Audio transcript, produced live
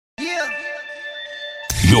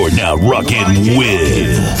You're now rocking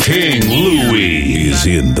with King Louie is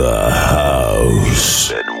in the house.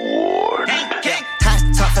 Hot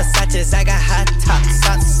top Versace's, I got hot top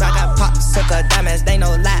socks. I got popsicle diamonds, they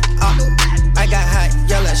no lie. I got hot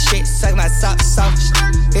yellow shit, suck my socks off.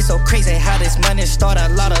 It's so crazy how this money start a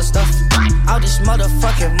lot of stuff. All this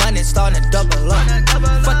motherfucking money starting to double up.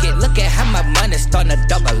 Fuck it, look at how my money starting to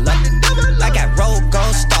double up. I got roll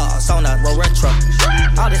gold stars on a roll retro.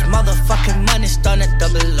 All this motherfucking money starting to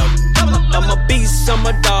double up. I'm a beast, I'm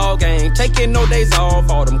a dog, I ain't taking no days off.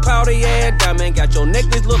 All them cloudy air diamond, got your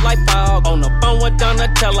necklace look like fog. On the phone with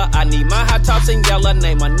Donatella, I need my hot tops in yellow.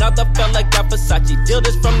 Name another fella, got Versace, deal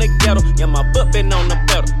this from the ghetto. Yeah, my foot been on the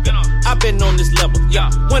pedal, I been on this level, yeah.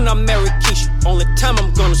 When I marry Keisha, only time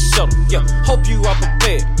I'm gonna settle, yeah. Hope you are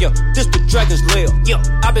prepared, yeah. This the dragon's lair, yeah.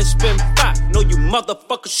 I been spending five, know you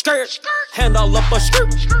motherfuckers scared. Hand all up a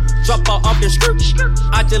skirt, drop her off the skirt.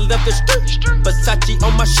 I just left the skirt, Versace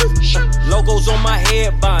on my shirt. Logos on my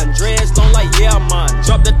head, buying dreads long like yeah, man.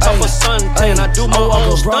 Drop the top of suntan, I do my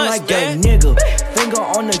own stunts, like that nigga. Finger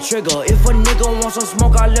on the trigger. If a nigga wants some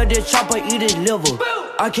smoke, I let this chopper eat his liver.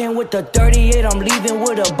 I came with the 38, I'm leaving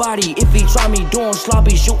with a body. If he try me doing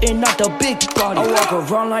sloppy, shooting out the big body. I walk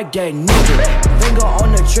around like that nigga. Finger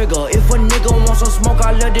on the trigger. If a nigga wants some smoke,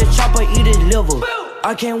 I let this chopper eat his liver.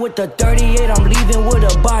 I came with the 38, I'm leaving with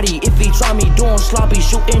a body. If he try me doing sloppy,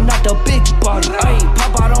 shooting out the big body. Ayy,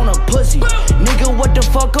 pop out on a pussy. Nigga, what the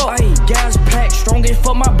fuck up? Ayy, gas pack, strong as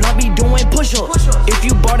fuck, my block be doing push-ups. If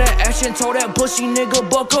you bought that action, told that pussy nigga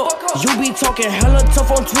buck up. You be talking hella tough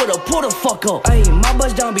on Twitter, pull the fuck up. Ayy, my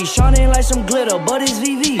bust down be shining like some glitter, but it's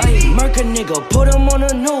VV. Ayy, murk a nigga, put him on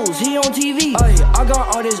the news, he on TV. Ayy, I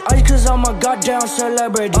got all this ice cause I'm a goddamn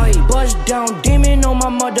celebrity. Ayy, bust down demon on my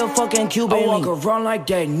motherfucking Cuban. I walk around like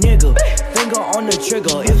that nigga. Finger on the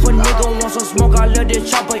trigger. If a nigga wants some smoke, I let this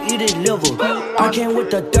chopper eat his liver. I came with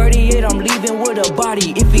the 38, I'm leaving with a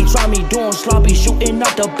body. If he try me doing sloppy, shooting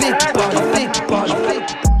out the big body. Big body.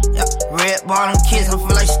 Yeah, red bottom kids, I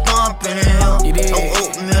feel like stomping in hell. No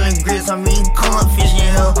oatmeal and grits, I'm eating cornfish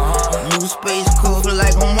in hell. New space cool, feel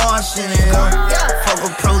like I'm Martian in hell. Fuck a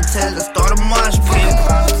protest, let's start a march pit.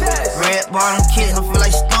 Red bottom kids, I feel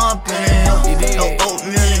like stomping in hell. No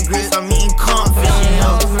oatmeal and grits, I'm eating cornfish in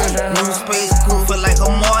hell. New space cool, feel like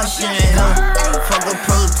I'm Martian in hell. Fuck a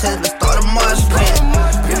protest, let's start a march pit.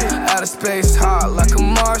 Out of space, hot like a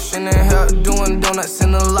Martian in here. Doing donuts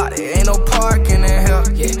in the lot, there ain't no parking in here.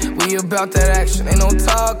 Yeah, we about that action, ain't no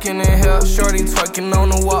talking in here. Shorty twerking on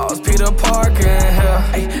the walls, Peter Parker in here.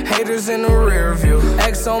 Ay, haters in the rear view.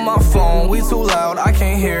 X on my phone, we too loud, I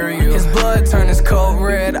can't hear you. His blood turn his coat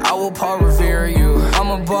red, I will Paul Revere you. I'm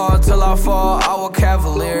a ball till I fall, I will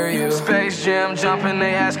cavalier you. Space Jam jumping,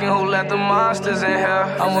 they asking who let the monsters in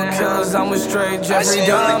here. I'm a killers, I'm a straight Jeffrey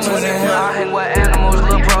Dahmer in here. I hang with animals,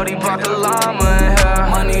 Lil' Brody brought the llama in here.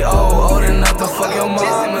 Money old enough to fuck your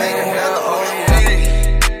mama in here. Oh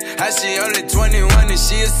yeah. How she only 21 and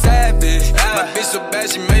she a savage. My bitch so bad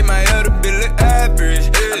she made my elder bill look average.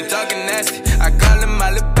 I'm talking nasty, I call her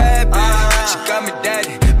my little bad bitch. She call me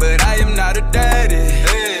daddy, but I am not a daddy.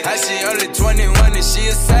 How she only 21 and she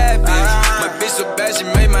a savage. My bitch so bad she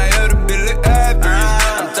made my elder bill look average.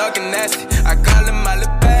 I'm talking nasty, I call her my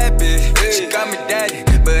little bad bitch. She call me daddy,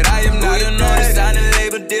 but I am not a daddy. Signing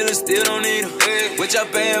label dealer, still don't need them. What y'all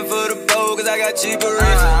paying for the bowl, cause I got cheaper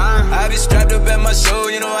reasons. I be strapped up at my show,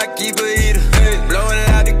 you know I keep a heater. Blowing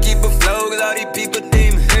loud to keep a flow, cause all these people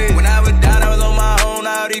need me. When I was down, I was on my own,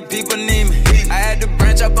 all these people need me. I had to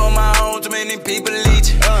branch up on my own, too many people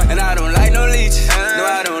leech. And I don't like no leeches, no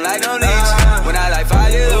I don't like no leeches. When I like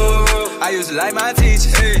 5 years old, I used to like my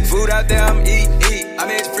teachers. Food out there, I'm eat. I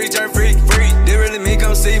mean it's free, turn free. Did really me,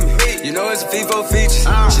 come see me. You know it's a fee for features.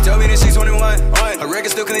 She told me that she's 21. Her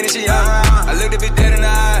record still clean and she young. I looked a bit dead in the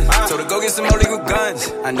eye. Told her go get some more legal guns.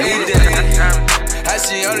 I need that. How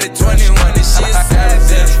she only 21 and she a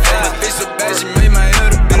savage. My bitch so bad she made my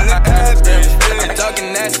elder bill look average. I'm talking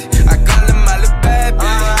nasty, I call her my little bad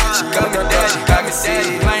bitch. She call me daddy, call me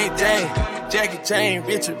daddy. Plain Jane, Jackie Chain,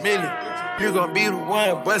 Richard Mille. You gon' be the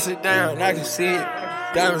one, bust it down, I can see it.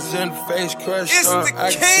 Diamonds in the face, crushed up,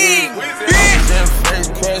 I can see it. Diamonds in the face,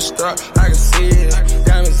 crushed up, I can see it.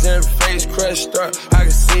 Diamonds in the face, crushed up, I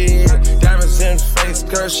can see it. Diamonds in the face,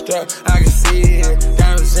 crushed up, I can see it.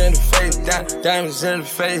 Diamonds in the face, diamonds in the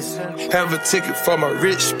face. Have a ticket for my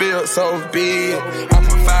rich spill, so be it. I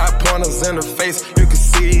put 5 pointers in the face, you can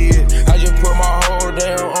see it. I just put my whole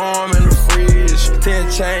damn arm in the fridge.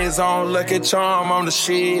 10 chains on, Lucky Charm on the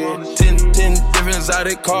shit. 10 different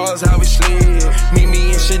exotic cars, how we slid. Meet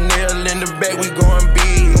me and Chanel in the back, we going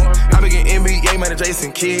big. I begin NBA, man,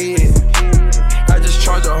 Jason Kidd. I just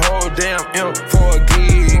charge a whole damn M for a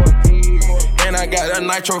gig.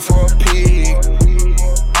 that nitro for a pig.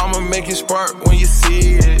 I'ma make it spark when you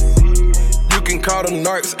see it. You can call them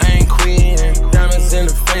narcs, I ain't queen. Diamonds in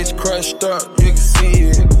the face crushed up, you can see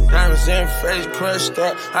it. Diamonds in the face crushed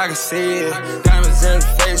up, I can see it. Diamonds in the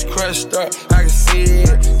face crushed up, I can see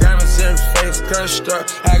it. Diamonds in the face crushed up,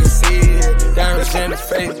 I can see it. Diamonds in the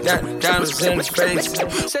face, diamonds in the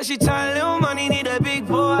face. Said she tired, little money, need a big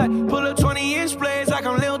boy. Pull up 20-inch blades like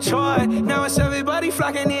I'm Lil Troy. Now it's everybody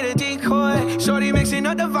flocking, need a decoy. Shorty mixing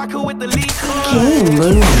up the vodka with the liquor.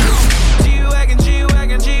 G-Wagon,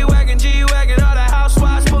 G-Wagon, G-Wagon, G-Wagon. All the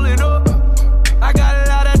housewives pulling up. I got a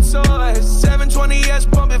lot of toys.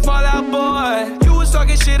 720S bumping Fall Out Boy. You was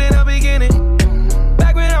talking shit in the beginning.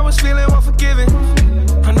 Back when I was feeling unforgiving.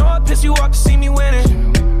 I know I pissed you off to see me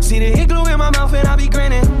winning. See the hit glue in my mouth and I be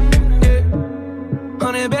grinning. Yeah.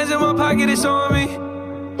 100 bands in my pocket, it's on me.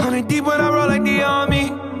 100 deep when I roll like the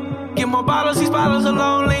army. Get more bottles, these bottles are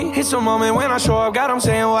lonely. It's a moment when I show up, God, I'm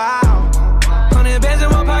saying wow. 100 bands in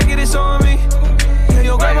my pocket, it's on me. Yeah,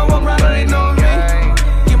 your grandma will probably know me.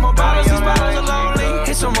 Get more bottles, these bottles are lonely.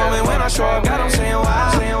 It's a moment when I show up, God, I'm saying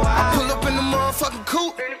wow. I pull up in the motherfucking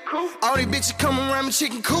coupe. All these bitches come around me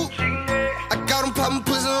chicken coop. I got them poppin'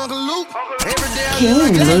 pussy Uncle Luke. Every day I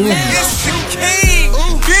look like it's the king,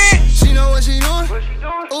 bitch. She know what she doing.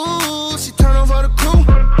 Ooh, she turn on for the crew.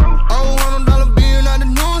 Oh, $100 bill, not the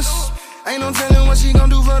newest. Ain't no telling what she gon'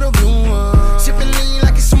 do for the blue one. Sippin' lean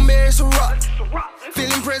like it's some berries, so rock.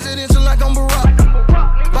 Feeling presidential like I'm Barack.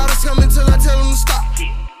 Bottles coming till I tell them to stop.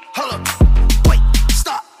 Hold up, wait,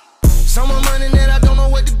 stop. Some more money that I don't know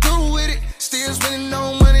what to do with it. Still spending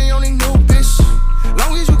no money on these new bitch.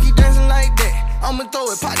 Long as you keep dancing like that, I'ma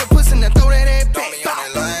throw it, pop the pussy and throw that ass back. Don't be on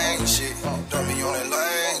that lame shit. Don't be on that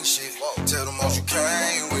lame shit. Tell them what you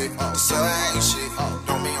came with. The same shit.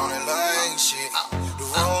 Don't be on that lame shit. The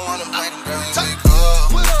road wanna make them girls take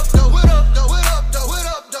up. What up, though? What up, though? What up, though? What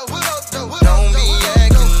up, though? What up, though? What up, don't be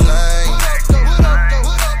acting lame. What up, though? What up, though?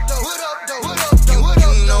 What up, though? What up, though? What up,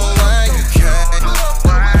 though? You know why you can't. What up,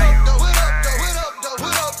 though? What up, though? What up, though? What up, though?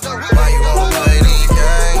 What up, though? Why you wanna play these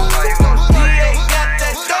games?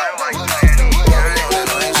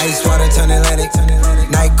 Ice water turn Atlantic.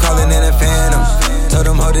 Night calling in a phantom. Told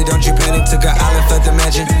them, hold it, don't you panic. Took her island, fled the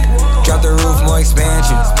mansion. Drop the roof, more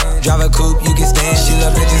expansion. Drive a coupe, you can stand. She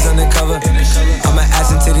love bitches undercover. I'm an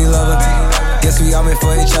ass and titty lover. Guess we all meant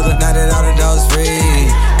for each other. Now that all the dogs free,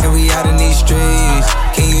 and we out in these streets.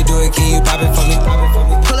 Can you do it? Can you pop it for me?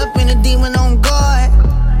 Pull up in a demon on guard.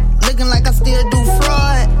 Looking like I still do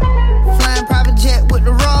fraud. Flying private jet with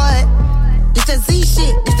the rod. It's that Z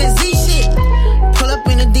shit, it's that Z shit. Pull up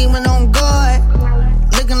in a demon on guard.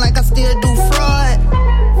 Looking like I still do fraud.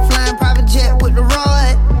 Flying private jet with the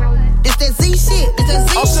rod. It's that Z shit, it's that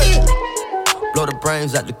Z shit. Blow the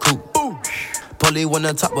brains out the coop. Pully one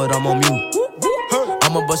on top, but I'm on mute.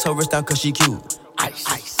 I'ma bust her wrist down cause she cute. Ice.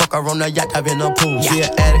 Fuck her on the yacht, dive in the pool. She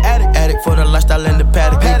an addict for the lifestyle in the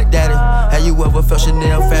paddock. Daddy, have you ever felt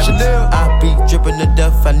Chanel fabric? I be dripping to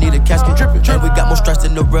death, I need a casket. And we got more strikes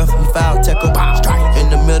in the rough, we foul tech em. In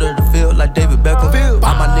the middle of the field like David Beckham.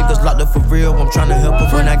 All my niggas locked up for real, I'm tryna help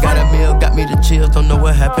them. When I got a meal, got me the chills, don't know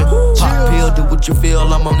what happened. Pop pill, do what you feel,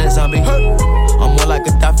 I'm on that zombie. I'm more like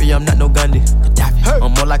Gaddafi, I'm not no Gandhi.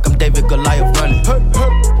 I'm more like I'm David Goliath running.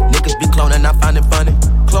 Niggas be cloning, I find it funny.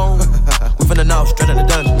 Clone, we finna know, straight out the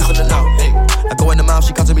dungeon. We finna know, hey. I go in the mouth,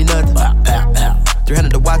 she costing me nothing.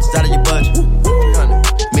 300 the watch is out of your budget.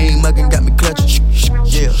 300. Mean muggin' got me clutching.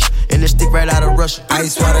 Yeah, and this stick right out of Russia.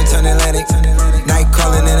 Ice water turn Atlantic. Night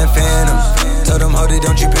calling in a phantom. Told them, hold it,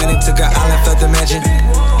 don't you panic. Took her island, fled the mansion.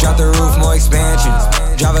 Drop the roof, more expansion.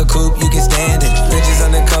 Drive a coupe, you can stand it. Bitches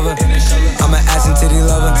undercover. I'm an ass and titty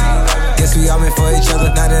lover. Guess we all meant for each other.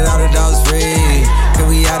 Now that all the dogs free, and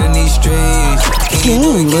we out in these streets. King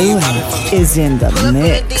Louie is in the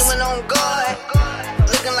mix. Demon on guard.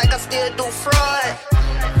 Looking like I still do fraud.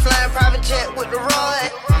 Flying private jet with the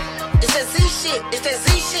rod. It's that Z shit, it's that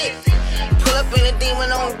Z shit. Pull up in a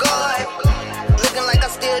demon on guard. Looking like I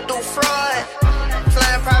still do fraud.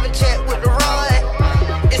 Flying private jet with the rod.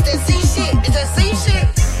 It's that Z shit, it's that Z shit.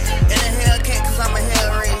 In a Hellcat cause I'm a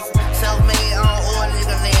hell raiser. Self-made on oil,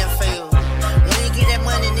 nigga, landfill. When you get that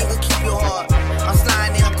money, nigga, keep your heart. I'm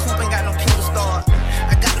sliding in a coupe, ain't got no key to start.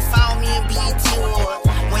 I got to follow me in BET Award.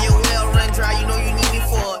 When your well run dry, you know you need me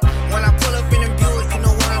for it. When I pull up in the Buick, you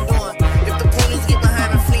know what I'm doing. If the police get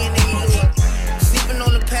behind me, fleeing in you look. Sleeping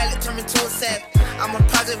on the pallet, turn me to a savage. I'm a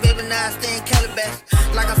project baby, now I stay in Calabash.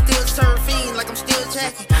 Like I'm still surfing, like I'm still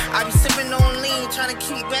jacking. I be sipping on lean, trying to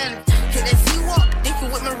keep balance. Hit that Z-Walk,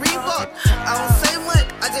 thinking with my Reebok. I don't say much,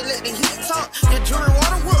 I just let the heat talk. Your jewelry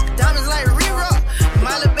water whoop, diamonds like re-rock.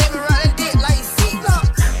 My little baby ride that dick like C-Lock.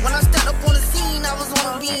 When I stepped up on the scene, I was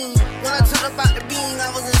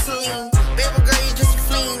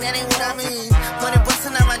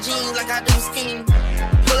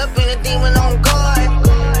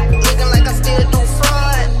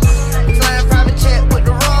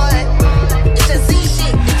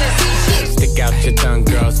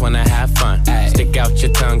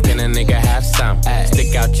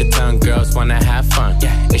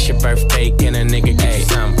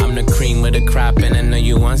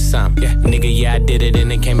nigga, yeah, I did it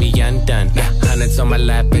and it can't be undone. Hundreds on my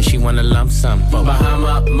lap and she wanna lump sum.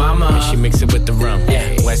 Bahama, mama, and she mix it with the rum.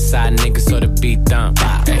 West side niggas so the beat thump.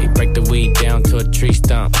 Hey, break the weed down to a tree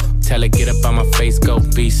stump. Tell her get up on my face, go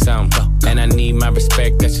be some. And I need my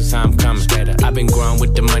respect, that's just how I'm coming. I've been growing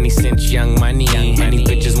with the money since young money. Many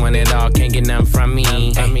bitches want it all, can't get none from me.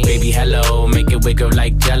 Hey, baby, hello, make it wiggle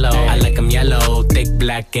like jello. I like them yellow, thick,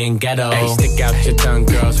 black, and ghetto. Hey, stick out your tongue,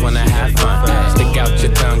 girls wanna have fun. Stick out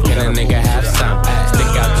your tongue, can a nigga have some?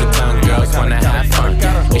 Stick out your tongue, girls wanna have fun.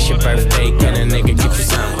 It's your birthday, can a nigga get you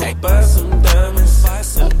some? Hey. Buy some diamonds,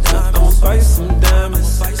 I'ma buy some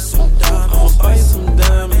diamonds, I'ma buy some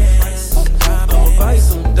diamonds, I'ma buy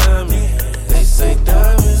some diamonds. They say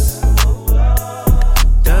diamonds,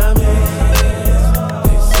 diamonds.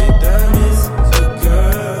 They say diamonds, the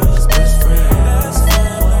girl's best friends.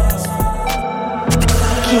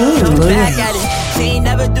 Back at it. She ain't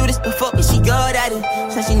never do this before, but she good at it.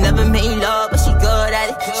 Said she never made love, but she good at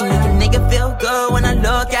it. She make a nigga feel good when I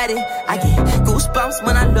look at it. I get goosebumps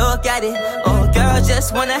when I look at it. Oh, girl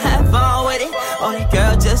just wanna have fun with it. Oh, the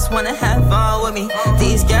girl just wanna have fun with me.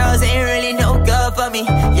 These girls ain't really no good for me.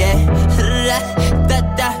 Yeah. Da da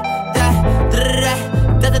da da da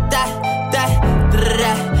da da da da da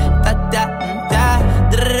da da da da.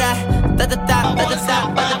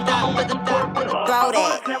 Throw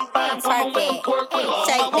that, twerk it,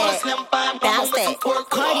 shake that, bounce that,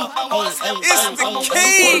 Cardi. It's the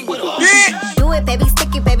king, bitch. Do it, baby,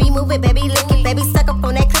 stick it, baby, move it, baby, lick it, baby, suck up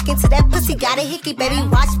on that, click into that pussy, got a hickey, baby,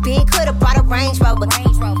 watch big, coulda brought a Range Rover.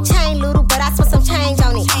 Chain little, but I spent some change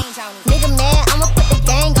on it. Nigga mad, I'ma put the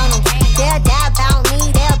gang on him. They'll die about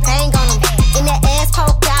me, they'll bang on him. In that ass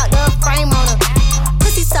poke out, the frame on him.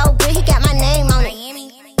 Pussy so good, he got my name on it.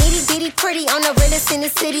 Itty bitty pretty, on the realest in the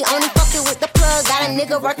city, only fucking with the plug. Got a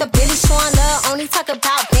nigga worth a billy, showing love, only talk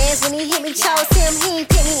about bands. When he hit me, chose him, he ain't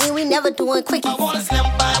pick me, and we never doing quickie. I want a slim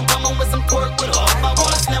fine woman with some pork with her. I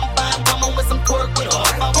want a slim fine woman with some pork with her.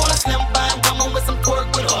 I want a slim fine woman with some pork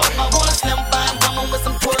with her. I want a slim fine woman with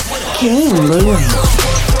some pork with her. King Louis.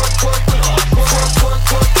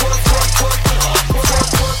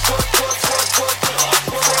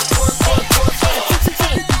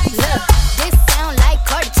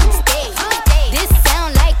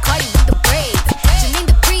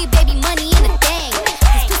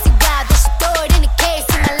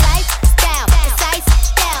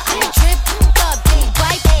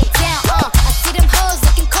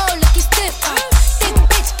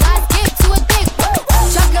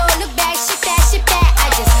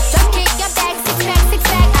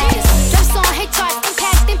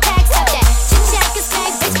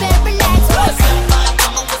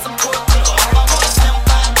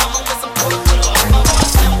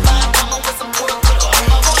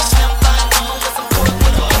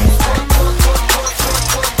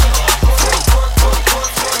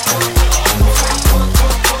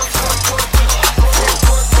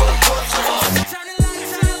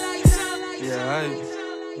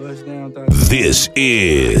 This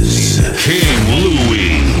is King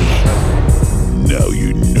Louis. Now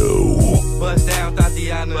you know. Bust down,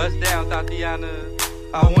 Tatiana. Bust down, Tatiana.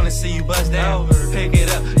 I wanna see you bust down. Pick it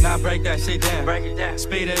up, now break that shit down. Break it down.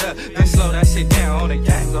 Speed it up, then slow that shit down on the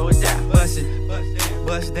gang. Slow it down. Bust it,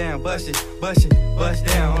 bust down, bust it, bust it, bust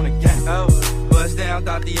down on the gang. Bust down,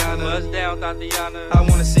 Tatiana. Bust down, Tatiana. I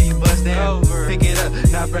wanna see you bust down. Pick it up,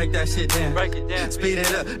 now break that shit down. Break it down. Speed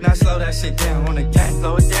it up, now slow that shit down on the gang.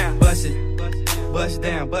 Slow it down. Bust it, bust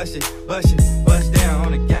down, bust it, bust it, bust down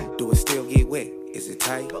on the gang. Do it still get wet? Is it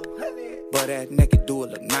tight? Butt ass naked, do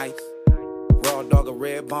it look nice. Raw dog a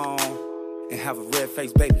red bone and have a red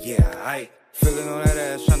face, baby. Yeah, aight. Feeling on that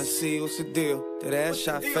ass, tryna see what's the deal. That ass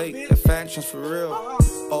shot fake, that faction's for real.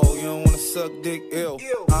 Oh, you don't wanna suck dick, ill.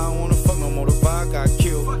 I don't wanna fuck no more, the vibe got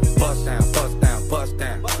killed. Bust down, bust down, bust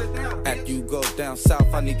down. After you go down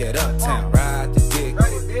south, I need that uptown. Ride the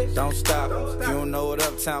dick, don't stop. You don't know what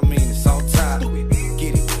uptown mean, it's on top.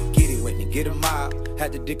 Get it, Whitney, get a mob.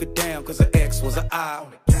 Had to dig her down, cause her ex was an eye.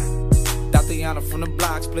 Tatiana from the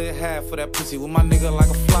block, split half for that pussy with my nigga like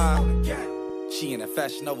a fly. She in that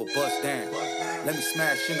Fashion Nova bust down. Let me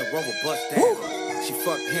smash in the Rover bust down. She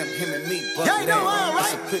fucked him and me bust down.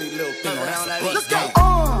 That's a pretty little thing, that's a bust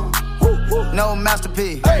down. No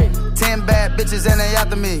masterpiece. 10 bad bitches and they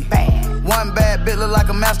after me. One bad bitch look like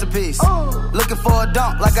a masterpiece. Looking for a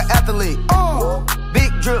dunk like an athlete.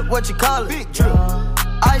 Big drip, what you call it? Big drip.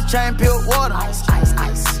 Ice chain, pure water. Ice.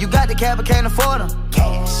 You got the cab, but can't afford them.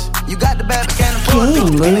 Cash. You got the bad, but can't afford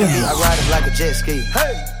them. I ride it like a jet ski.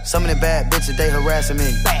 Some of the bad bitches, they harassing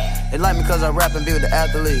me. They like me cause I rap and be with the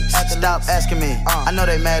athletes. Stop asking me, I know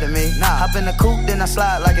they mad at me. Hop in the coupe, then I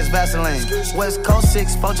slide like it's Vaseline. West Coast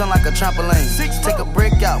 6, fold jump like a trampoline. Take a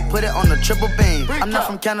brick out, put it on the triple beam. I'm not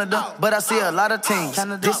from Canada, but I see a lot of teams.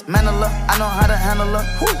 Dismantle her, I know how to handle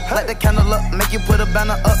her. Light the candle up, make you put a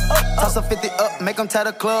banner up. Toss a 50 up, make them tie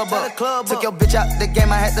the club up. Took your bitch out the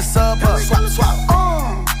game, I had to sub her.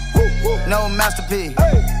 No masterpiece.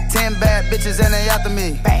 10 bad bitches and they after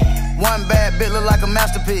me. One bad bitch look like a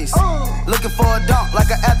masterpiece. Looking for a dunk like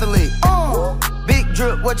an athlete. Big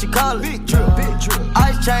drip, what you call it? Big drip, big drip.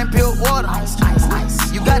 Ice chain, pure water.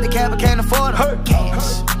 Ice. You got the cab, but can't afford it.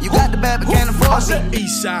 Cash. You got the bad, but can't afford it.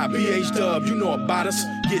 Eastside, BH Dub, you know about us.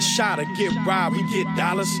 Get shot or get robbed, we get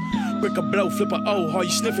dollars. Brick a blow, flip a O, how you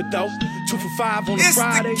sniff it though? 2 for $5 on a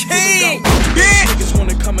Friday. The king. Niggas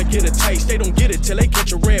wanna come and get a taste. They don't get it till they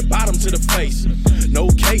catch a red bottom to the face. No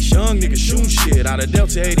case, young niggas shooting shit out of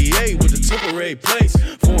Delta 88 with a temporary place.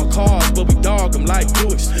 Foreign cars, but we dog them like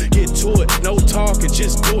Buicks. Get to it, no talking,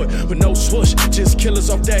 just do it. With no swoosh, just killers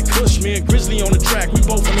off that cush. Me and Grizzly on the track, we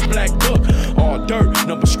both on the black book. All dirt,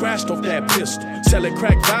 number scratched off that pistol. Selling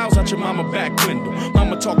crack vials out your mama back window.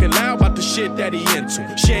 Mama talking loud about the shit that he into.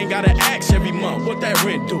 She ain't gotta ask every month what that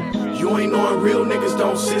rent do. You ain't knowing real niggas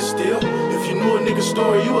don't sit still. If you knew a nigga's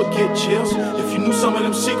story, you would get chills. If you knew some of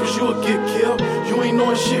them secrets, you would get killed. You ain't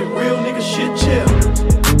knowing shit, real nigga, shit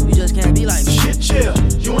chill. You just can't be like me. Shit chill.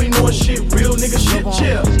 You ain't knowing shit, real nigga, shit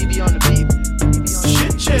chill.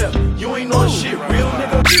 Shit chill. You ain't knowing shit, real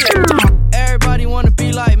nigga. Everybody wanna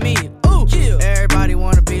be like me. Ooh. Everybody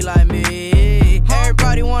wanna be like me.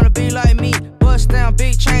 Everybody wanna be like me. Bust down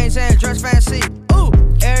big chains and dress fancy. Ooh.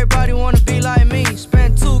 Everybody wanna be like me.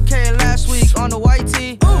 Spent 2K last week on the white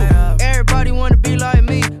tee. Ooh. Everybody wanna be like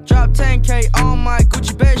me. Drop 10K on my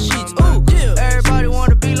Gucci bed sheets. Ooh. Everybody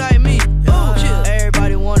wanna be like me. Ooh.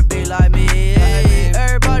 Everybody wanna be like me.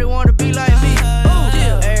 Everybody wanna be like me.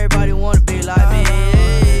 Ooh. Everybody wanna be like me.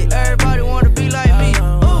 Everybody wanna be like me.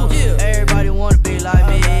 Ooh. Everybody wanna be like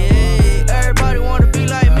me. Everybody wanna be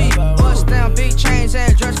like me. Bust down big chains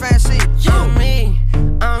and dress fancy.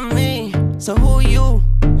 I'm me. So who you?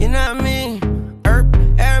 You know what I mean?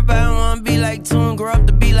 Everybody wanna be like Toon. Grow up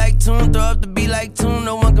to be like Toon. Throw up to be like Toon.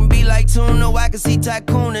 No one can be like Toon. No, I can see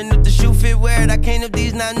Tycoon. And if the shoe fit, wear it. I can't if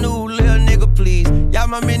these not new. Little nigga, please. Y'all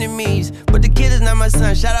my mini-me's. But the kid is not my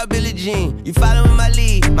son. Shout out Billie Jean. You following my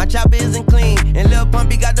lead. My chopper isn't clean. And Lil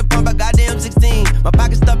Pumpy got the pump. I got the M16. My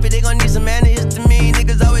pocket stuffy. They gon' need some antihistamine.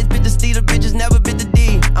 Niggas always bit the steed. The bitches never bit the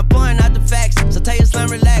D. I'm pouring out the facts. So tell your slum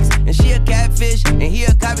relax. And she a catfish. And he a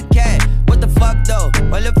copycat. What the fuck though?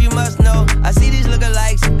 Well, if you must know, I see these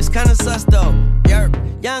lookalikes. It's kinda sus though. Yerp.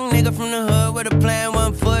 Young nigga from the hood with a plan.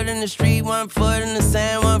 1 foot in the street, 1 foot in the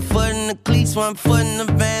sand, 1 foot in the cleats, 1 foot in the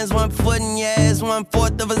vans, 1 foot in your ass,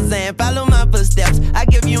 1/4 of a Zan. Follow my footsteps. I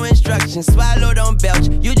give you instructions. Swallow, don't belch.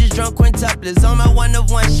 You just drunk quintuplets on my 1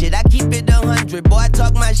 of 1 shit. I keep it 100. Boy, I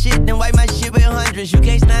talk my shit, then wipe my shit with hundreds. You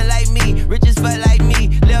can't stand like me. Rich as fuck like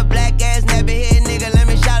me. Little black ass nappy head nigga. Let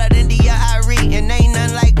me shout out India Irie. And ain't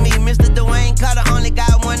none like me. Mr. Dwayne Carter only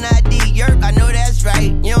got 1 ID. Yerp, I know that's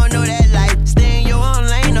right. You don't know that life. Stay in your own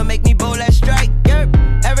lane or make me bowl that strike. Yerp,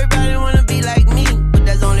 everybody wanna be like me. But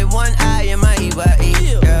there's only 1 eye in my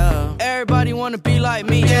EYE. Yeah. Everybody wanna be like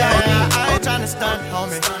me. Yeah, I ain't tryna stunt,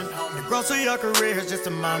 homie. The growth of your career is just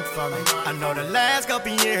a month for me. I know the last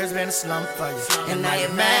couple years been a slump for you. And now you're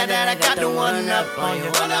mad that I got the 1 up on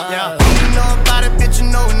you. Yeah, you know about it, bitch, you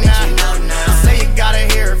know now. You say you gotta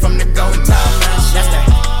hear it from the go talk. That's that,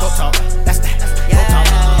 go talk. That's that, go talk.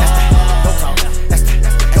 That's that, go talk. That's that,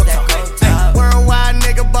 go talk. Hey, worldwide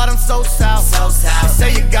nigga, but I'm so south. You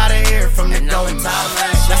say you gotta hear it from the go talk.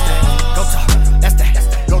 That's that, go talk. That's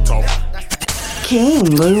that, go talk. King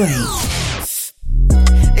Louis.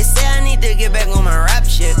 They say I need to get back on my rap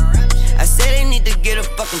shit. I say they need to get a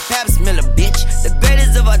fucking pap smeller, bitch. The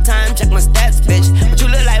greatest of all time, check my stats, bitch. But you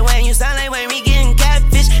look like Wayne, you sound like Wayne, me getting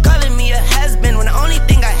catfish. Calling me a has-been when the only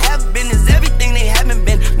thing I have been is everything they haven't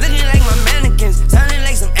been. Looking like my mannequins, sounding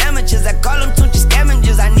like some amateurs. I call them Tunchi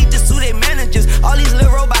scavengers, I need to sue their managers. All these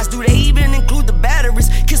little robots, do they even include the batteries?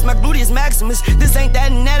 Kiss my gluteus maximus, this ain't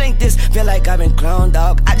that and that ain't this. Feel like I've been cloned,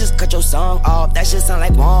 dog. I just cut your song off, that shit sound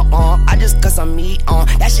like womp. I just cut some meat on,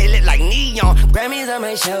 that shit lit like neon. Grammys on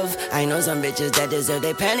my shelf, I know some bitches that deserve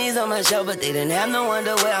their panties on my shelf, but they didn't have no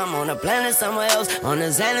underwear. I'm on a planet somewhere else, on a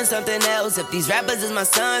Xan and something else. If these rappers is my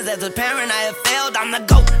sons, as a parent I have failed. I'm the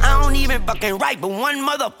GOAT, I don't even fucking write, but 1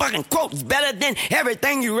 motherfucking quote is better than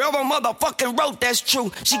everything you ever motherfucking wrote. That's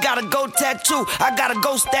true. She got a goat tattoo, I got a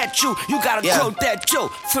ghost statue. You got a quote that too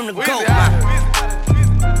from the GOAT.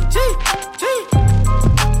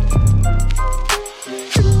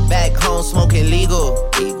 Back home smoking legal.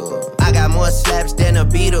 I got more slaps than the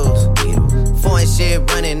Beatles. Foreign shit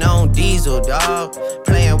running on diesel, dawg.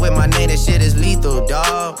 Playing with my name, that shit is lethal,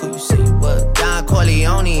 dawg. Who you say you was? Don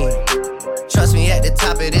Corleone. Trust me, at the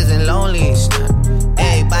top it isn't lonely.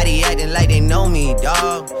 Everybody acting like they know me,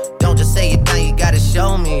 dawg. Don't just say it down, you gotta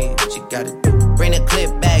show me what you gotta do. Bring the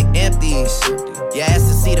clip back empties. You asked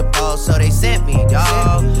to see the ball, so they sent me,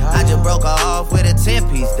 dawg. I just broke her off with a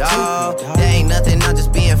 10-piece, dawg. There ain't nothing, I'm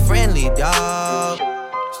just being friendly, dawg.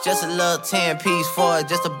 It's just a little 10-piece for it,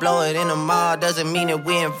 just to blow it in the mall. Doesn't mean that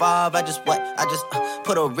we involved. I just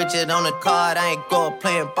put a Richard on the card. I ain't going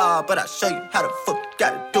playing ball, but I'll show you how the fuck you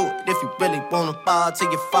gotta do it. If you really wanna ball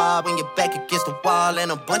till you fall when you're back against the wall.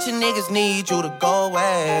 And a bunch of niggas need you to go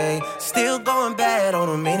away. Still going bad on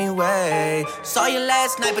them anyway. Saw you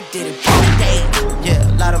last night but did it all day. Yeah,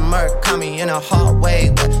 a lot of murk caught me in a hard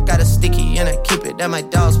way, but got a sticky and I keep it at my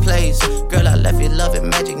dog's place. Girl, I left you loving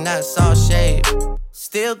magic, not it's all shade.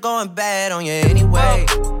 Still going bad on you anyway.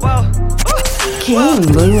 King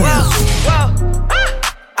Louis.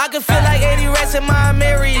 I can feel like 80 rats in my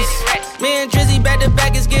Marys. Me and Drizzy back to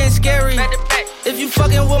back, it's getting scary. If you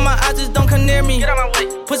fucking with my eyes, just don't come near me.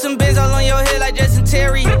 Put some bins all on your head like Justin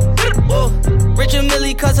Terry. Whoa. Richard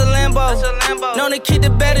Millie cuss a Lambo. Known to keep the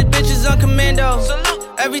baddest bitches on commando.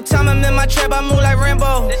 Every time I'm in my trap, I move like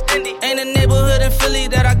Rambo. Ain't a neighborhood in Philly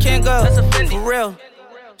that I can't go. For real.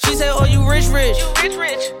 She said, oh, you rich.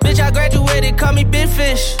 Bitch, I graduated, call me Big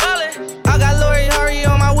Fish. I got Lori Hurry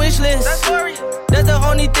on my wish list. That's the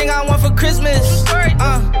only thing I want for Christmas.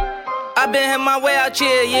 I been had my way out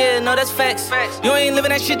here, yeah, no, that's facts. You ain't living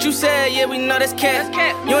that shit you said, yeah, we know that's cat.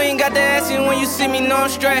 You ain't got the ass in when you see me, no, I'm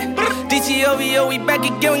straight. DTOVO, we back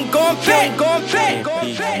again, we going back.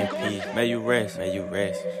 May you rest.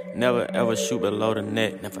 Never ever shoot below the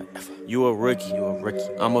net. Never ever. You a rookie.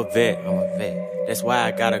 I'm a vet. That's why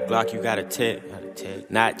I got a Glock, you got a tech.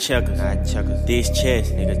 Not checkers. This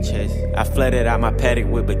chest, nigga, chest. I flooded out my paddock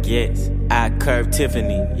with baguettes. I curved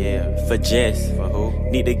Tiffany, yeah, for Jess. For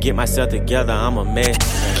who? Need to get myself together, I'm a mess.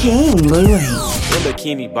 King Louis. In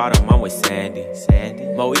Bikini Bottom, I'm with Sandy.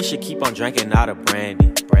 Moesha keep on drinking out of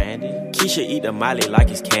brandy. Keisha eat the Molly like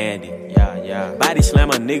it's candy. Yeah. Body slam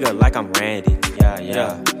a nigga like I'm Randy.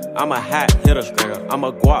 Yeah. I'm a hot hitter, straight up. I'm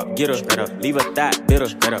a guap getter, straight up. Leave a thought bitter,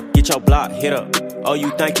 straight up. Get your block hit up. Oh,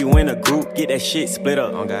 you think you in a group? Get that shit split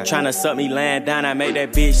up. Tryna suck me laying down, I make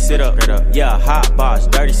that bitch sit up. Yeah, hot box,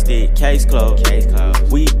 dirty stick, case closed.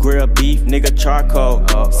 We grill beef, nigga charcoal.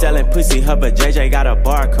 Selling pussy, her but JJ got a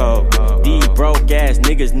barcode. These broke ass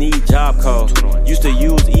niggas need job code. Used to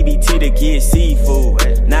use EBT to get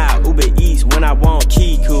seafood. Now Uber Eats when I want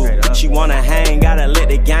Kiku. She wanna hang, gotta let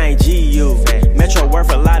the gang G you. Metro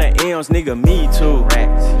worth a lot of M's, nigga, me too.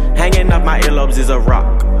 Hanging off my earlobes is a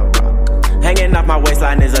rock. Hanging off my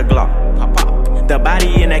waistline is a Glock. The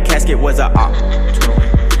body in that casket was a op.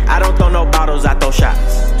 I don't throw no bottles, I throw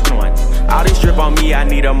shots. All this drip on me, I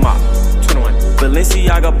need a mop.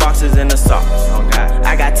 Balenciaga boxes in the socks.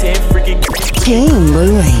 I got 10 freaking. King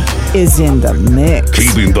Louis is in the mix.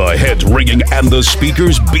 Keeping the heads ringing and the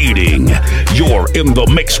speakers beating. You're in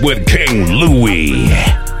the mix with King Louis.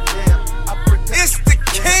 It's the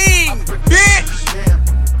king,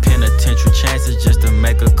 bitch. Penitentiary chances just to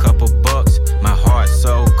make a couple bucks. My heart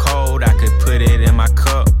so cold, I could put it in my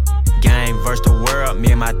cup. Gang versus the world,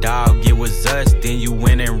 me and my dog, it was us. Then you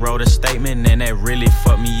went and wrote a statement and that really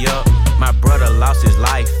fucked me up. My brother lost his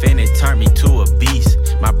life and it turned me to a beast.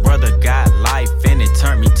 My brother got life and it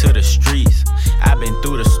turned me to the streets. I've been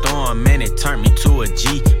through the storm and it turned me to a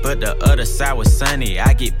G. But the other side was sunny,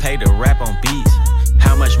 I get paid to rap on beats.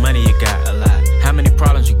 How much money you got? A lot. How many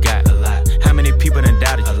problems you got? A lot. How many people done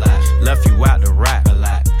doubted you? A lot. Left you out to rap? A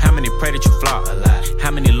lot. How many pray that you flop? A lot.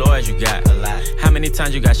 How many lawyers you got? A lot. How many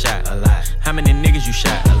times you got shot? A lot. How many niggas you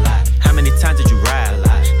shot? A lot. How many times did you ride? A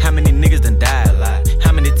lot. How many niggas done died? A lot.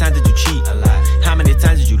 How many times did you cheat? A lot. How many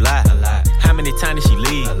times did you lie? A lot. How many times did she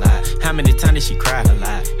leave? A lot. How many times did she cry? A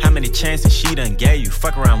lot. How many chances she done gave you?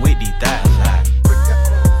 Fuck around with these thighs. A lot.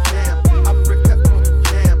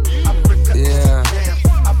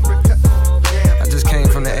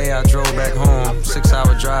 I drove back home,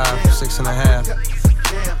 6-hour drive, 6.5.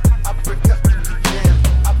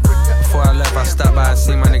 Before I left, I stopped by and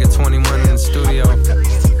seen my nigga 21 in the studio.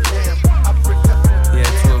 He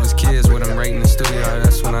had 2 of his kids with him right in the studio.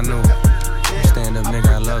 That's when I knew. Stand up nigga,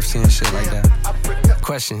 I love seeing shit like that.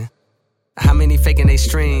 Question. How many faking they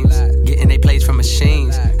streams? Getting they plays from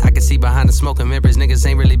machines. I can see behind the smoke and mirrors, niggas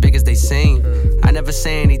ain't really big as they seem. I never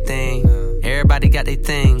say anything. Everybody got their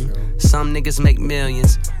thing. Some niggas make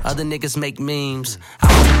millions, other niggas make memes. I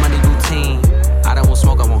want a money routine. I don't want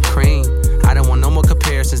smoke, I want cream. I don't want no more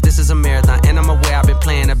comparisons, this is a marathon. And I'm aware I've been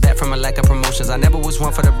playing a bet from a lack of promotions. I never was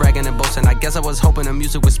one for the bragging and boasting. I guess I was hoping the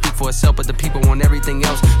music would speak for itself, but the people want everything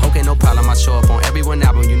else. Okay, no problem, I show up on every one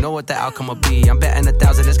album. You know what the outcome will be. I'm betting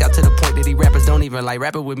 1,000, it's got to the point that these rappers don't even like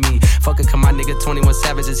rapping with me. Fuck it, come my nigga 21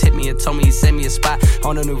 Savage just hit me and told me he sent me a spot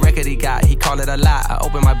on a new record he got. He called it a lie. I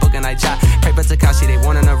open my book and I jot. Pray for Tekashi, they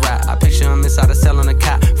wanting a rap. I picture him inside a cell on a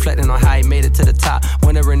cot, reflecting on how he made it to the top,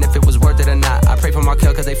 wondering if it was worth it or not. I pray for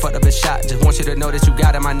Markel cause they fucked up his shot. Just want you to know that you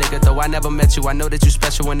got it, my nigga. Though I never met you, I know that you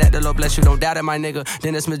special and that the Lord bless you. Don't doubt it, my nigga.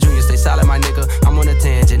 Dennis Smith Jr., stay solid, my nigga. I'm on a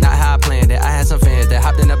tangent, not how I planned it. I had some fans that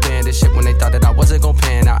hopped in a band and shit when they thought that I wasn't gon'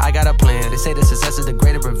 pan. Now I got a plan. They say the success is the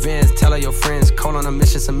greatest revenge. Tell all your friends, call on a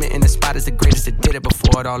mission, submitting the spot is the greatest that did it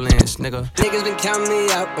before it all ends, nigga. Niggas been counting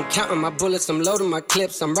me out. I'm counting my bullets, I'm loading my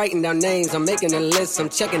clips. I'm writing down names, I'm making a list. I'm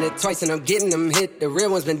checking it twice and I'm getting them hit. The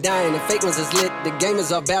real ones been dying, the fake ones is lit. The game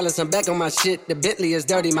is off balance, I'm back on my shit. The Bentley is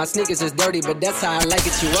dirty, my sneakers is dirty, but that's how I like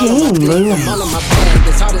it. You all on my dick, I'm all on my bag,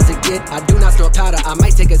 as hard as it get. I do not snort powder, I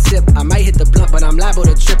might take a sip. I might hit the blunt, but I'm liable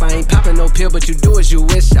to trip. I ain't popping no pill, but you do as you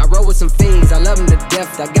wish. I roll with some fiends, I love them to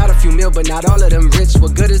death. I got a few mil, but not all of them rich.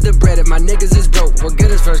 What good is the bread if my niggas is broke? What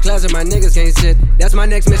good is first class if my niggas can't sit? That's my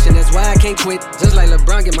next mission, that's why I can't quit. Just like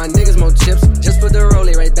LeBron, get my niggas more chips. Just put the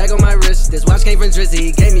rollie right back on my wrist. This watch came from Drizzy,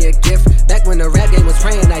 he gave me a gift. Back when the rap game was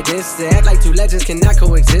praying like this. They act like two legends cannot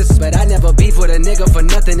coexist. But I never beef with a nigga for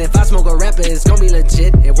nothing. If I smoke a rapper, it's gon' be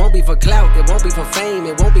legit. It won't be for clout, it won't be for fame.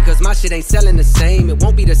 It won't be cause my shit ain't selling the same. It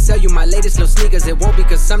won't be to sell you my latest little sneakers. It won't be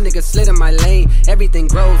cause some niggas slid in my lane. Everything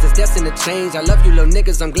grows, it's destined to change. I love you little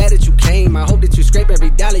niggas, I'm glad that you came. I hope that you scrape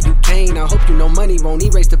every dollar you can. I hope you know money won't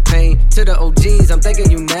erase the pain. To the OGs, I'm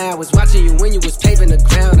thanking you now. Was watching you when you was paving the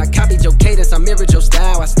ground. I copied your cadence, I mirrored your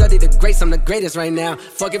style. I studied the greats, I'm the greatest right now.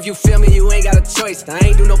 Fuck if you feel me, you ain't got a choice. I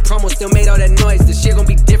ain't do no promo, still made all that noise. This shit gon'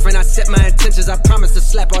 be different, I set my intentions. I promise to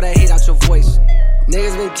slap all that hate out your voice.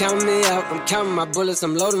 Niggas been counting me out, I'm counting my bullets,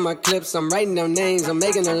 I'm loading my clips, I'm writing down names, I'm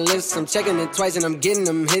making a list, I'm checking it twice and I'm getting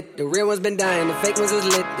them hit. The real ones been dying, the fake ones is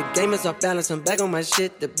lit, the game is off balance, I'm back on my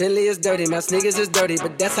shit. The Bentley is dirty, my sneakers is dirty,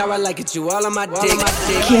 but that's how I like it, you all on my dick.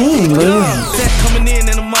 King Louis. Set coming in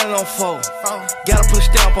and the money on fold. Gotta put a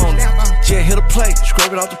stamp on it. Jet hit a plate,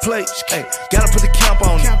 scrape it off the plate. Hey, gotta put the camp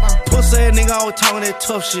on it. Pussy ass nigga always talking that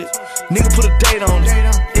tough shit. Nigga put a date on it.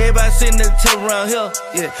 Everybody sitting at the table around here.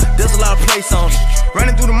 Yeah, there's a lot of place on it.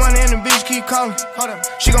 Running through the money and the bitch keep calling.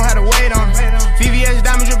 She gon' have to wait on it. VVS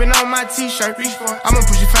diamond dripping on my t-shirt. I'ma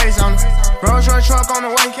push your face on it. Rolls Royce truck on the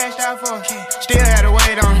way, cashed out for it. Still had to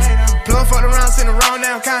wait on it. Plug fucked around, sent the wrong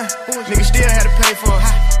down kind. Nigga still had to pay for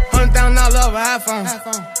it. $100,000 over iPhone.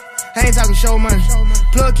 I ain't talking show money.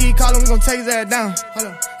 Plug keep calling, we gon' take his ass down.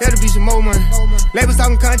 That'll be some more money. Labels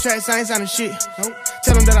talking contracts, I ain't signing shit.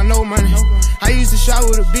 Tell them that I know money. I used to shop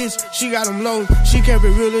with a bitch, she got them low. She kept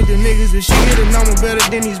it realer than niggas, but she hit a number better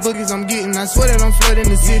than these bookies I'm getting. I swear that I'm flooding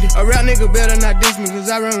the city. A rap nigga better not diss me, cause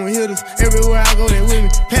I run with hitters. Everywhere I go, they with me.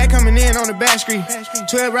 Pat coming in on the back street.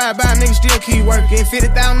 12 ride by, niggas still keep working.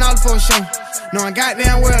 $50,000 for a show. Knowing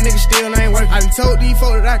goddamn well niggas still ain't working. I done told these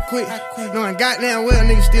folks that I quit. Knowing goddamn well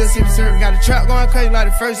niggas still sippin' syrup. Got a trap going crazy like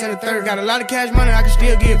the first and the third. Got a lot of cash money, I can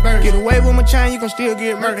still get burned. Get away with my chain, you gon' still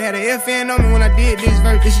get murdered. Had a FN on me when I did this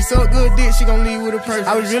verse. If she so good dick, she gon' leave with a purse.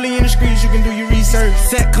 I was really in the streets, you can do your research.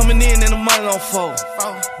 Set coming in and the money on fold.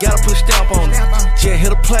 Gotta put a stamp on it. Jet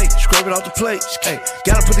hit a plate, scrape it off the plate. Hey,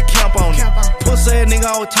 gotta put the camp on it. Pussy ass nigga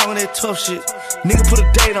always talking that tough shit. Nigga put a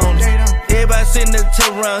date on it. Everybody sitting at the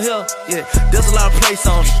table around here. Yeah, there's a lot of place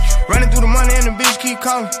on it. Running through the money and the bitch keep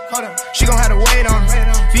calling. She gon' have to wait on it.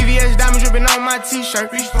 VVS diamond dripping on my t-shirt.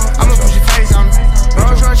 I'ma push your face on it.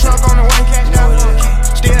 Rolls Royce truck on the way, cashed out for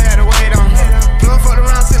it. Still had to wait on it. Plug fucked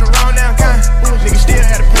around, sent the wrong down kind. Nigga still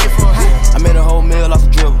had to pay for it. I made a whole meal off the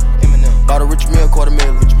dribble. Bought a rich meal,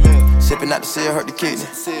 $250,000. Sippin' out the seal, hurt the kidney.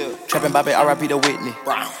 Trappin' Bobby, R.I.P. to Whitney.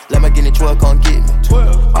 Let my guinea 12, come get me.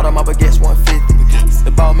 All of my baguettes, 150.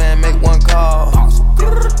 The ball man make one call.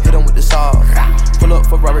 Hit him with the saw. Pull up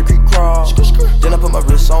for Robert Creek crawl. Then I put my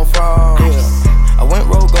wrist on fraud. I went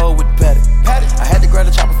road gold with the paddock. I had to grab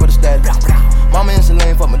the chopper for the static. Mama in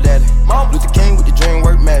Celine for my daddy. Luther King with the dream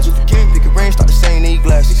work magic. Pick a ring, start the same, need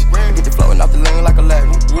glasses. Get the floating off the lane like a ladder.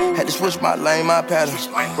 Had to switch my lane, my pattern.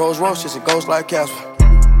 Rolls Royce, just a ghost like Casper.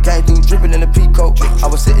 Came through drippin' in the peacoat. I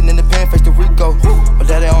was sitting in the pen, face to Rico. My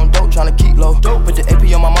daddy on dope, tryna keep low. Put the AP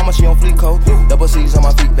on my mama, she on fleet coat. Double C's on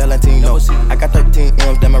my feet, Valentino. I got 13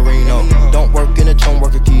 M's, Dan Marino. Don't work in a chum,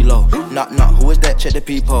 work a kilo. Knock, knock, who is that? Check the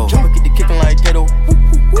peephole. Get the kickin' like Kato.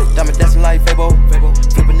 Diamond dancing like Fabo.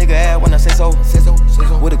 Flip a nigga ass when I say so.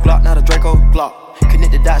 With a Glock, not a Draco. Glock.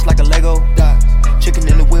 Connect the dots like a Lego. Chicken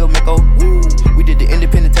in the wheel, Mako. We did the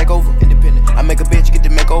independent takeover. I make a bitch get the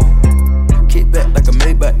makeover.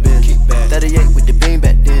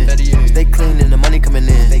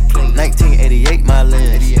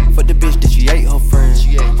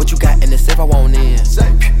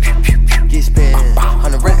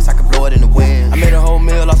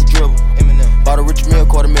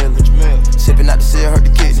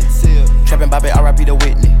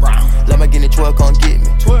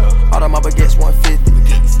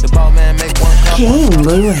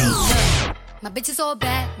 Louie. My bitches all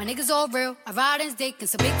bad, my niggas all real. I ride in dick in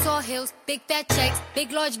some big tall hills, big fat checks,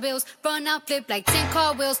 big large bills. Run out, flip like 10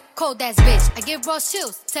 car wheels. Cold ass bitch, I give raw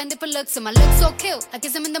chills. 10 different looks and my looks so kill. I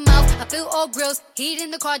kiss him in the mouth, I feel all grills. Heat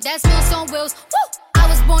in the car, that's wheels on wheels. Woo! I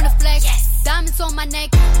was born to flex, yes. Diamonds on my neck.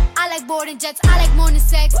 I like boarding jets, I like more than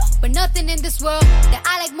sex. Woo! But nothing in this world that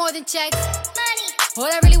I like more than checks. Money.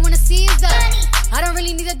 All I really wanna see is the money. I don't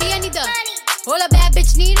really need a D, I need the money. All a bad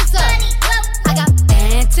bitch need is the money. I got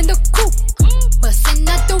bands in the coupe. Bustin'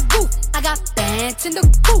 out the roof, I got bands in the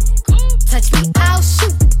coop. Touch me, I'll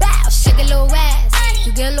shoot. Bow, shake a little ass.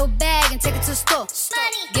 You get a little bag and take it to the store.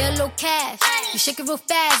 Get a little cash. You shake it real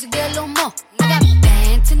fast, you get a little more. I got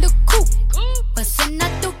bands in the coop. Bustin'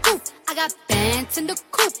 out the roof, I got bands in the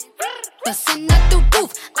coop. Bustin' out the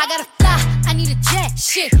roof, I gotta fly, I need a jet.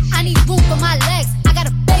 Shit, I need room for my legs. I got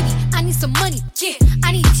a baby, I need some money. Yeah,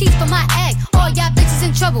 I need teeth for my egg. All y'all bitches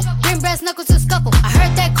in trouble. Bring brass knuckles to scuffle. I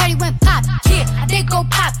heard that Cardi went pop. Yeah, I did go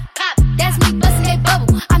pop. Pop. That's me bustin' that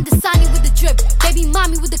bubble. I'm the Sonny with the drip. Baby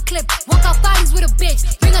mommy with the clip. Walk out bodies with a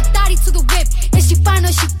bitch. Bring a thotty to the whip. Is she fine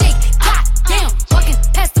or she thick? God damn, walking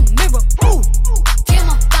past the mirror. Ooh, damn,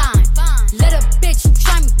 I'm fine. Let a bitch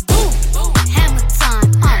try me. Boom, hammer time.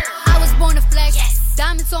 I was born to flex.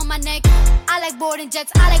 Diamonds on my neck. I like boarding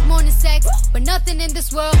jets. I like more than sex. But nothing in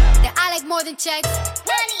this world that I like more than checks.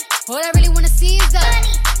 Money. All I really wanna see is the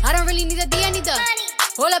money. I don't really need a D, I need the money.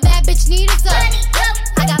 All a bad bitch need is the money.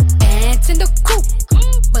 I got bands in the coop.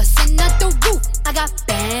 Bustin' out the roof. I got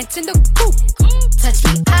bands in the coop. Touch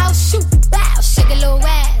me, I'll shoot. Bow, shake a little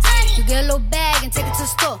ass. You get a little bag and take it to the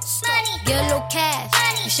store. Get a little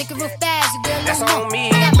cash. You shake it real fast, you get a little more. On me,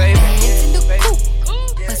 I got baby. bands in the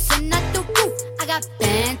coop. Bustin' out the roof. I got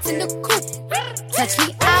bands in the coop. Touch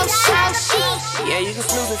me, I'll shoot. Yeah, you can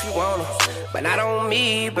snooze if you wanna, but not on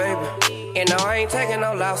me, baby. And no, I ain't taking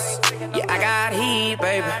no loss. Yeah, I got heat,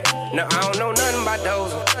 baby. No, I don't know nothing about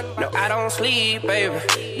those. No, I don't sleep, baby.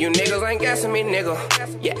 You niggas ain't guessing me, nigga.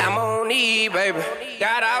 Yeah, I'm on E, baby.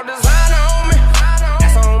 Got all design on me.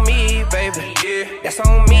 That's on me, baby. Yeah, that's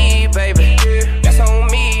on me, baby. That's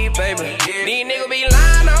on me, baby. These niggas be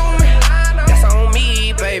lying on me. That's on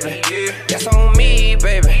me, baby. That's on me,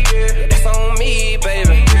 baby. That's on me,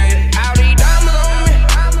 baby. All these diamonds on me.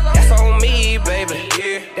 That's on me, baby.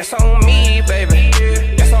 That's on me, baby.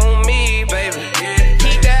 That's on me, baby.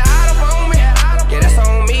 Keep that out up on me. Yeah, that's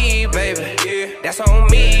on me, baby. That's on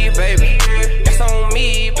me, baby. That's on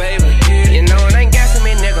me, baby. You know it ain't gassing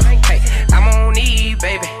me, nigga. Hey, I'm on E,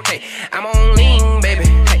 baby. Hey, I'm on lean, baby.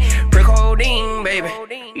 Hey, brick holding, baby.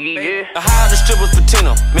 Yeah. I hired the strippers for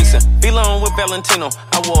Tino, mixing Vilon with Valentino.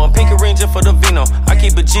 I wore a pinky ring just for the vino. I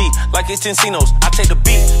keep a G like it's Encinos. I take the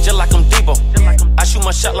beat just like I'm Debo. I shoot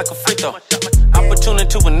my shot like a free throw.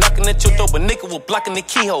 Opportunity when knocking at your door, but nigga was blocking the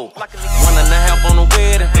keyhole. 1.5 on the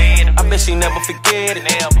wedding. I bet she never forget it.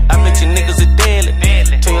 I bet you niggas are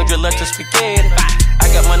deadly. 200 left to spaghetti. I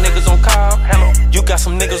got my niggas on call. You got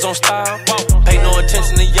some niggas on style. Pay no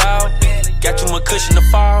attention to y'all. Got too much cushion to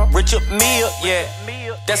fall. Rich up me up, yeah.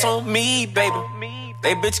 That's on me, baby.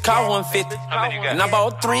 They bitch call 150. And I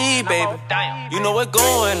bought 3, baby. You know what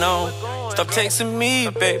going on. Stop texting me,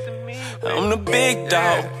 baby. I'm the big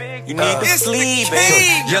dog. You need to sleep,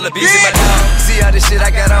 baby. Yellow bees in my dog. See all this shit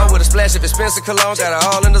I got on with a splash of expensive cologne. Got it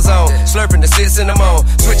all in the zone. Slurping the 6 in the moan.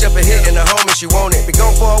 Switch up a hit in the home if she want it. Be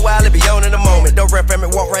gone for a while, it be on in a moment. Don't rap from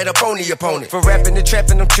it, walk right up on the opponent. For rapping and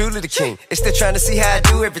trapping, I'm truly the king. It's still trying to see how I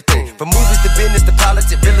do everything. From movies to business to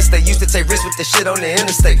politics, real estate. Used to take risks with the shit on the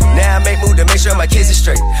interstate. Now I make move to make sure my kids are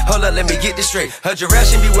straight. Hold up, let me get this straight. Her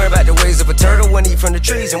giraffe should be worried about the ways of a turtle. One eat from the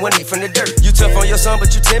trees and one eat from the dirt. You tough on your son,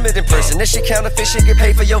 but you timid in person. That shit counterfeit, shit get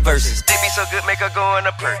paid for your verses. Dick be so good, make her go in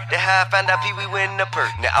a perk. That how I found out Pee Wee winning the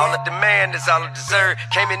perk. Now all of demand is all I deserve.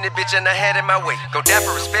 Came in this bitch and I had it my way. Go down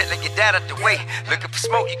for respect, let get that out the way. Looking for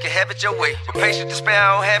smoke, you can have it your way. But patience to spare,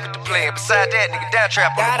 I don't have it to play. And beside that, nigga, down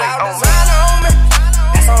trap on the way. On me.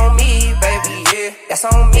 That's on me, baby, yeah. That's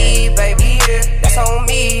on me, baby, yeah. That's on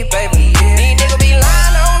me, baby, yeah. These niggas be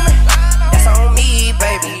lying on me. That's on me,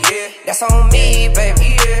 baby, yeah. That's on me,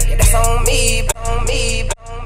 baby, yeah. That's on me, on me.